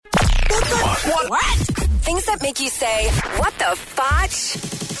What? Things that make you say, what the fotch?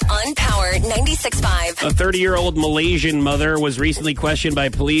 On Power 96.5. A 30-year-old Malaysian mother was recently questioned by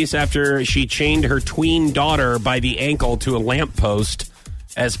police after she chained her tween daughter by the ankle to a lamppost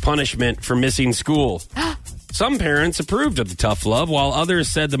as punishment for missing school. Some parents approved of the tough love, while others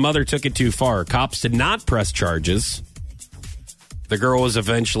said the mother took it too far. Cops did not press charges. The girl was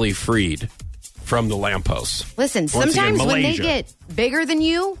eventually freed from the lamppost. Listen, sometimes when they get bigger than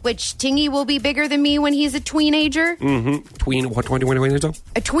you, which Tingy will be bigger than me when he's a tweenager. Mm-hmm. Tween, what, 21 years old?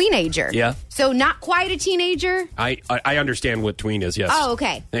 A tweenager. Yeah. So not quite a teenager? I understand what tween is, yes. Oh,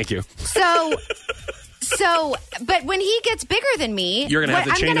 okay. Thank you. So, but when he gets bigger than me, you're going to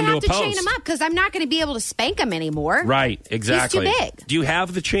have to chain him to a post. I'm going to have to chain him up because I'm not going to be able to spank him anymore. Right, exactly. He's too big. Do you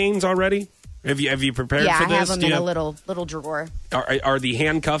have the chains already? Have you prepared for this? Yeah, I have them in a little drawer. Are the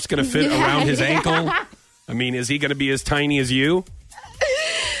handcuffs going to fit around his ankle? I mean, is he going to be as tiny as you?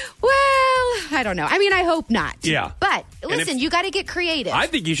 Well, I don't know. I mean, I hope not. Yeah. But listen, you got to get creative. I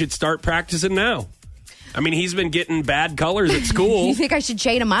think you should start practicing now. I mean, he's been getting bad colors at school. You think I should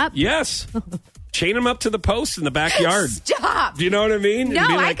chain him up? Yes. Chain him up to the post in the backyard. Stop. Do you know what I mean? No,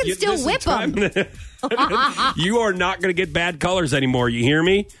 I can still whip him. You are not going to get bad colors anymore. You hear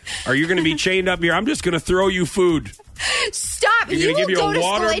me? Or you're going to be chained up here. I'm just going to throw you food. Stop. You will go to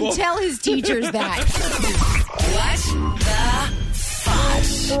school and tell his teachers that. What the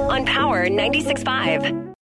fudge? On Power 96.5.